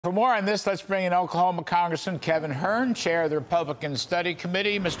For more on this, let's bring in Oklahoma Congressman Kevin Hern, chair of the Republican Study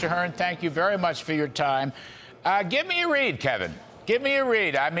Committee. Mr. Hern, thank you very much for your time. Give me a read, Kevin. Give me a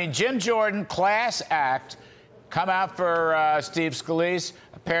read. I mean, Jim Jordan, class act, come out for Steve Scalise.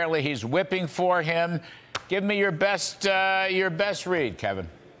 Apparently, he's whipping for him. Give me your best read, Kevin.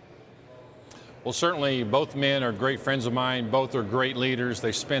 Well, certainly both men are great friends of mine. Both are great leaders.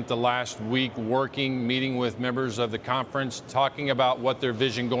 They spent the last week working, meeting with members of the conference, talking about what their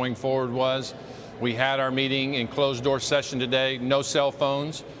vision going forward was. We had our meeting in closed-door session today, no cell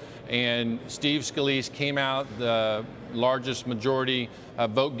phones, and Steve Scalise came out the largest majority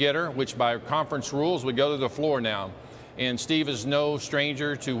vote getter, which by conference rules would go to the floor now. And Steve is no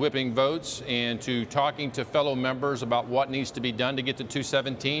stranger to whipping votes and to talking to fellow members about what needs to be done to get to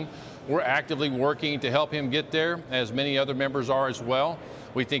 217. We're actively working to help him get there, as many other members are as well.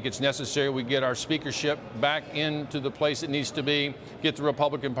 We think it's necessary we get our speakership back into the place it needs to be, get the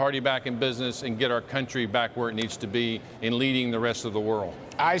Republican Party back in business, and get our country back where it needs to be in leading the rest of the world.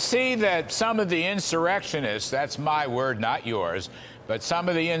 I see that some of the insurrectionists, that's my word, not yours, but some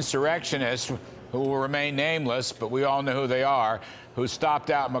of the insurrectionists who will remain nameless, but we all know who they are, who stopped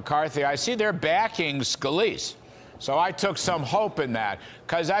out McCarthy, I see they're backing Scalise. So I took some hope in that,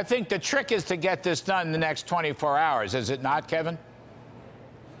 because I think the trick is to get this done in the next 24 hours, is it not, Kevin?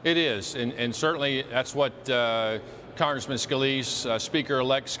 It is, and certainly that's what Congressman Scalise,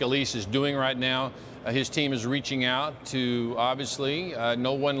 Speaker-elect Scalise, is doing right now. His team is reaching out to, obviously,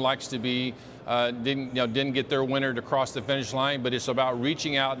 no one likes to be, didn't get their winner to cross the finish line, but it's about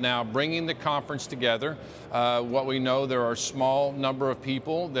reaching out now, bringing the conference together. What we know, there are a small number of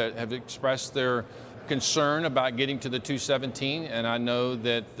people that have expressed their concern about getting to the 217, and I know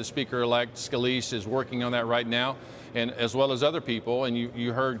that the Speaker-elect Scalise is working on that right now, and as well as other people. And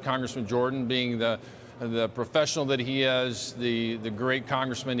you heard Congressman Jordan, being the professional that he is, the great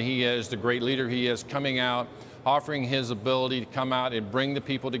congressman he is, the great leader he is, coming out, offering his ability to come out and bring the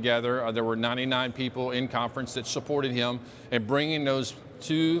people together. There were 99 people in conference that supported him, and bringing those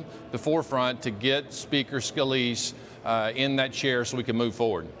to the forefront to get Speaker Scalise in that chair so we can move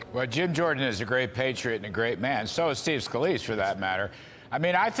forward. Well, Jim Jordan is a great patriot and a great man. So is Steve Scalise, for that matter. I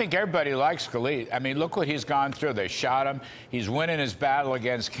mean, I think everybody likes Scalise. I mean, look what he's gone through. They shot him. He's winning his battle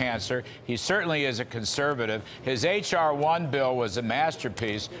against cancer. He certainly is a conservative. His H.R. 1 bill was a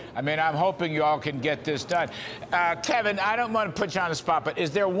masterpiece. I mean, I'm hoping you all can get this done. Kevin, I don't want to put you on the spot, but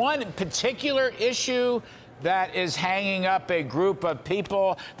is there one particular issue that is hanging up a group of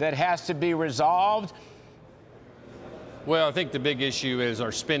people that has to be resolved? Well, I think the big issue is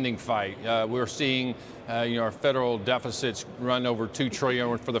our spending fight. We're seeing our federal deficits run over $2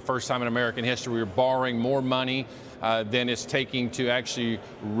 trillion for the first time in American history. We're borrowing more money than it's taking to actually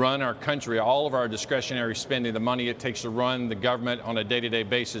run our country. All of our discretionary spending, the money it takes to run the government on a day-to-day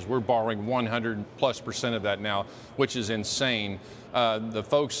basis, we're borrowing 100+% of that now, which is insane. The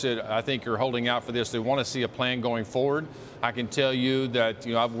folks that I think are holding out for this, they want to see a plan going forward. I can tell you that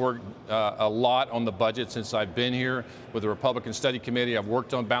I've worked a lot on the budget since I've been here with the Republican Study Committee. I've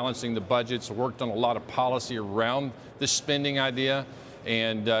worked on balancing the budgets, worked on a lot of policy around this spending idea,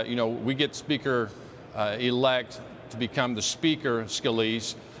 and we get Speaker-elect to become the Speaker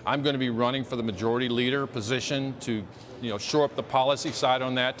Scalise. I'm going to be running for the majority leader position to shore up the policy side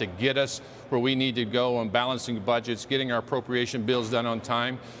on that, to get us where we need to go on balancing budgets, getting our appropriation bills done on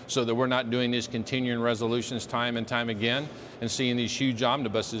time so that we're not doing these continuing resolutions time and time again and seeing these huge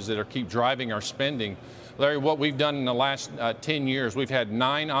omnibuses that keep driving our spending. Larry, what we've done in the last 10 years, we've had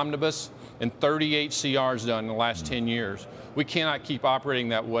 9 omnibus and 38 CRs done in the last 10 years. We cannot keep operating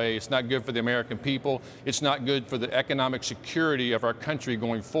that way. It's not good for the American people. It's not good for the economic security of our country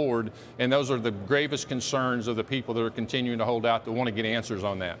going forward. And those are the gravest concerns of the people that are continuing to hold out, that want to get answers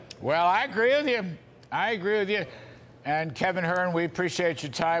on that. Well, I agree with you. I agree with you. And Kevin Hern, we appreciate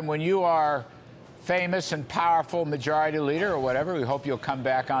your time. When you are famous and powerful majority leader or whatever, we hope you'll come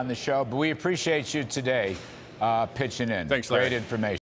back on the show. But we appreciate you today pitching in. Thanks, Larry. Great information.